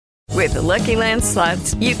With the Lucky Land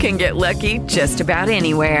Slots, you can get lucky just about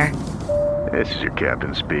anywhere. This is your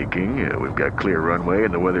captain speaking. We've got clear runway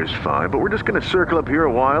and the weather's fine, but we're just going to circle up here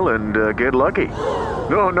a while and get lucky.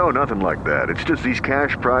 No, nothing like that. It's just these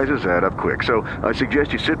cash prizes add up quick. So I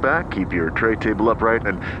suggest you sit back, keep your tray table upright,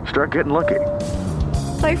 and start getting lucky.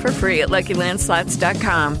 Play for free at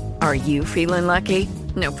LuckyLandSlots.com. Are you feeling lucky?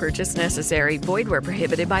 No purchase necessary. Void where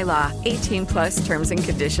prohibited by law. 18 plus terms and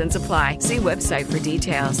conditions apply. See website for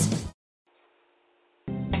details.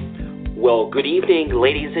 Well, good evening,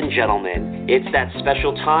 ladies and gentlemen. It's that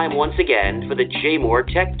special time once again for the JMOR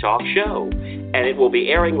Tech Talk Show, and it will be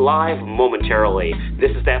airing live momentarily.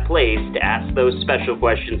 This is that place to ask those special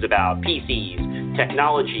questions about PCs,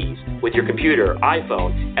 technologies, with your computer,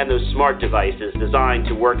 iPhone, and those smart devices designed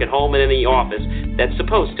to work at home and in the office that's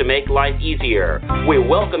supposed to make life easier. We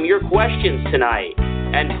welcome your questions tonight.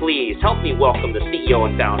 And please help me welcome the CEO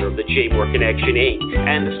and founder of the JMOR Connection, Inc.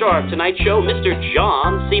 and the star of tonight's show, Mr.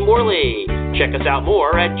 John C. Morley. Check us out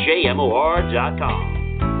more at JMOR.com.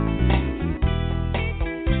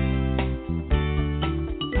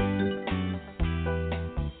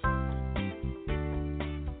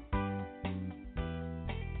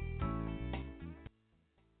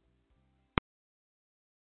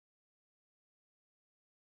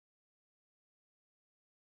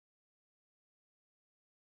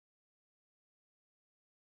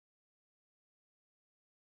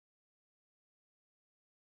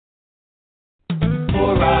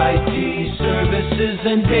 For IT services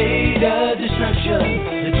and data destruction,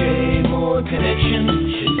 the JMOR Connection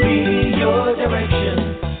should be your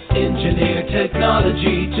direction. Engineer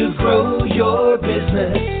technology to grow your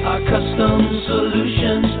business. Our custom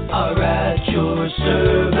solutions are at your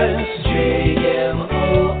service.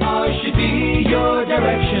 JMOR should be your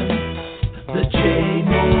direction. The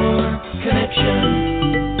JMOR Connection.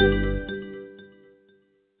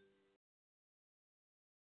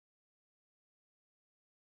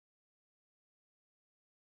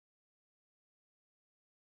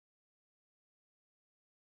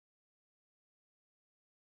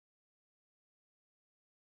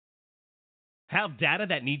 Have data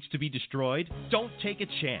that needs to be destroyed? Don't take a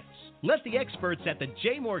chance. Let the experts at the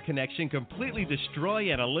JMOR Connection completely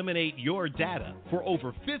destroy and eliminate your data. For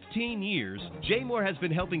over 15 years, JMOR has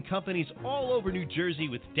been helping companies all over New Jersey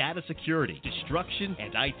with data security, destruction,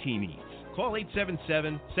 and IT needs. Call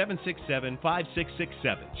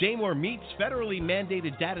 877-767-5667. JMOR meets federally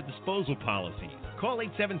mandated data disposal policies. Call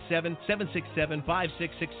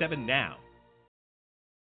 877-767-5667 now.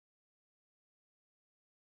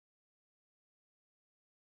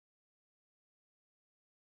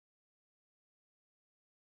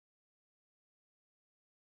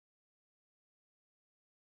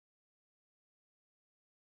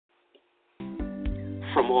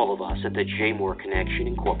 From all of us at the JMOR Connection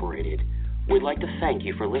Incorporated, we'd like to thank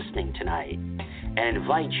you for listening tonight and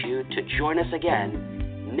invite you to join us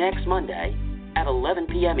again next Monday at 11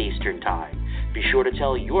 p.m. Eastern Time. Be sure to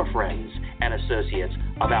tell your friends and associates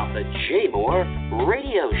about the JMOR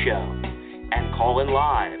Radio Show and call in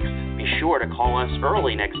live. Be sure to call us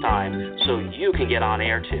early next time so you can get on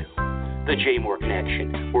air too. The JMOR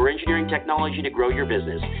Connection. We're engineering technology to grow your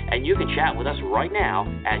business, and you can chat with us right now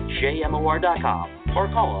at JMOR.com or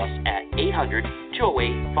call us at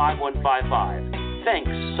 800-208-5155.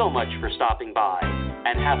 Thanks so much for stopping by,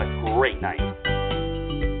 and have a great night.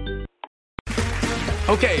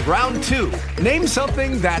 Okay, round two. Name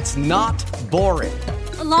something that's not boring.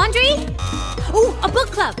 A laundry? Ooh, a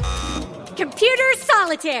book club. Computer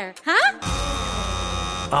solitaire, huh?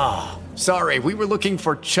 Ah, sorry, we were looking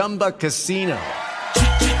for Chumba Casino.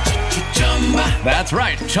 That's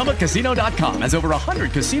right, ChumbaCasino.com has over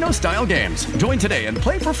 100 casino-style games. Join today and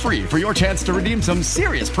play for free for your chance to redeem some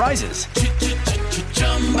serious prizes.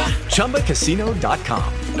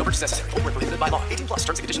 ChumbaCasino.com. No purchase necessary. Void where prohibited by law. 18 plus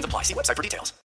terms and conditions apply. See website for details.